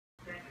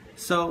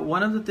So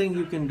one of the things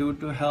you can do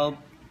to help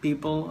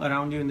people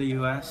around you in the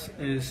US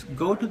is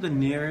go to the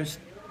nearest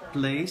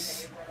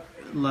place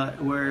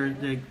where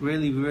the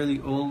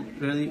really old,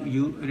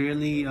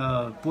 really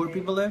poor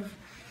people live,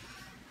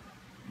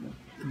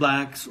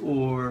 blacks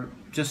or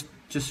just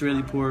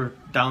really poor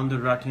down the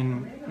rut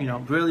in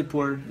really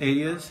poor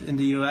areas in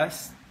the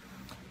US,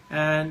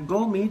 and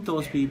go meet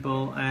those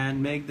people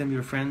and make them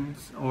your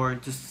friends, or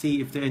just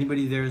see if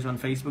anybody there is on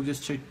Facebook.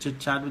 Just chit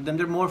chat with them.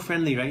 They're more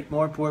friendly, right?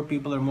 More poor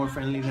people are more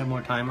friendly. They have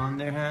more time on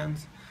their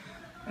hands.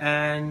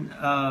 And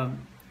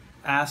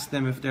ask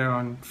them if they're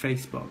on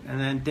Facebook, and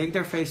then take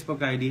their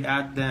Facebook ID,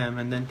 add them,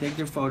 and then take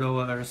their photo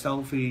or a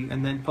selfie,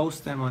 and then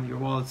post them on your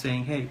wall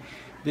saying, hey,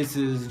 this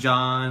is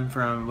John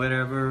from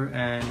wherever,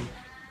 and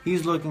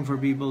he's looking for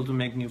people to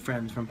make new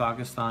friends from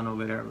Pakistan or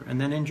whatever, and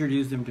then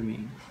introduce them to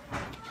me.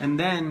 And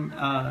then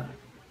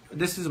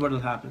this is what will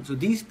happen. So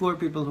these poor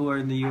people who are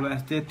in the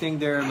US, they think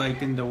they're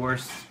like in the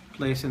worst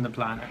place in the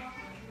planet.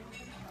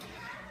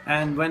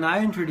 And when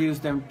I introduce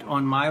them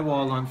on my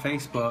wall on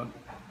Facebook,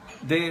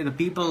 the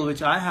people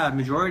which I have,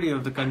 majority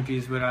of the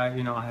countries where I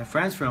have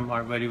friends from,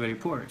 are very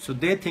poor. So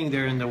they think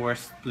they're in the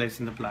worst place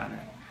in the planet,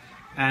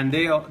 and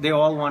they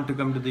all want to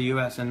come to the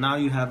US. And now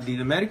you have these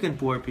American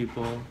poor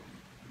people,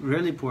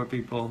 really poor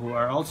people who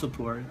are also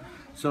poor.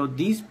 So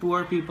these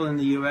poor people in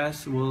the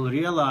US will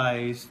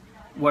realize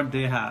what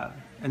they have,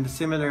 and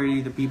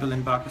similarly the people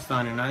in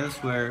Pakistan and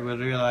elsewhere will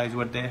realize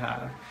what they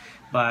have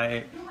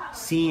by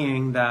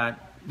seeing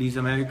that these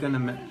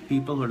American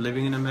people who are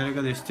living in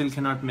America, they still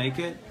cannot make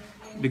it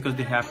because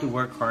they have to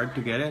work hard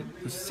to get it.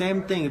 The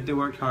same thing, if they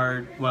worked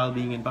hard while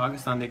being in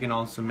Pakistan, they can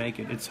also make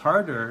it. It's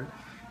harder,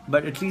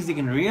 but at least they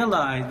can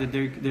realize that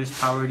there's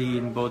poverty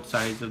in both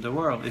sides of the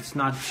world. It's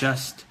not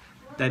just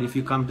that if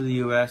you come to the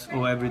US,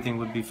 oh, everything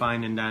would be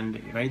fine and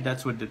dandy, right?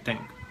 That's what they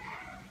think.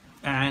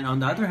 And on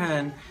the other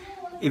hand,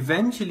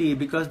 eventually,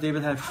 because they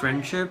will have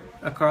friendship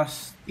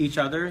across each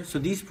other, so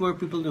these poor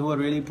people who are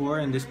really poor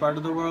in this part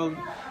of the world,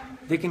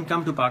 they can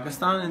come to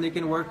Pakistan and they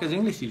can work as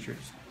English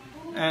teachers.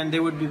 And they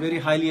would be very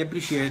highly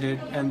appreciated,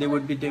 and they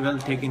would be well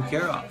taken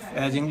care of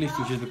as English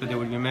teachers, because they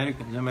would be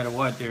Americans. No matter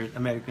what, they're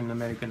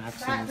American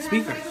accent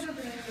speakers.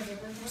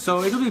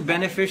 So it will be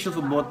beneficial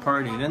for both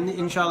parties, and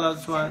inshallah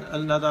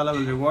Allah Ta'ala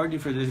will reward you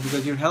for this,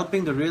 because you're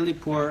helping the really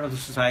poor of the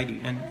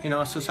society. And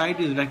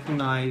society is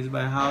recognized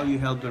by how you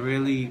help the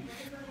really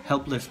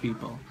helpless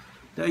people.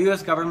 The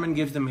US government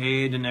gives them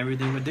aid and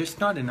everything, but there's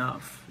not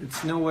enough.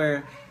 It's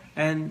nowhere.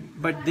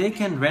 But they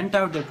can rent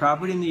out their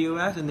property in the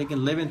US and they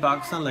can live in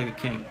Pakistan like a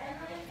king.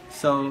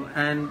 So,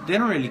 and they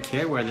don't really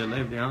care where they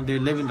live. They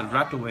live in the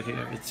rut over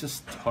here. It's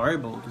just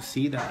horrible to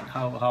see that,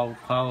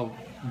 how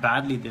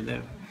badly they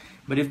live.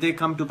 But if they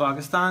come to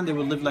Pakistan, they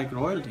will live like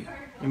royalty.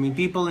 I mean,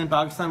 people in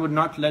Pakistan would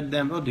not let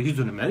them, oh, he's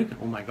an American,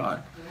 oh my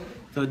God.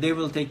 So they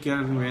will take care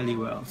of him really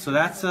well. So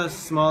that's a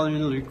small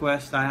little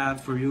request I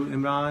have for you,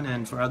 Imran,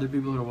 and for other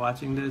people who are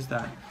watching this,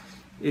 that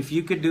if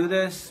you could do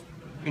this,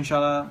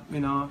 inshallah,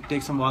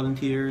 take some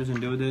volunteers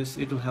and do this.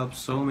 It will help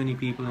so many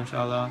people,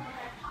 inshallah.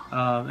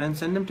 And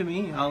send them to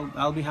me.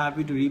 I'll be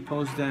happy to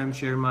repost them,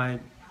 share my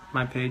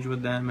page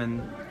with them,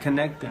 and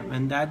connect them.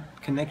 And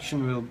that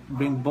connection will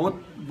bring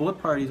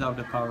both parties out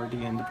of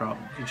poverty and the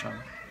problems,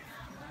 inshallah.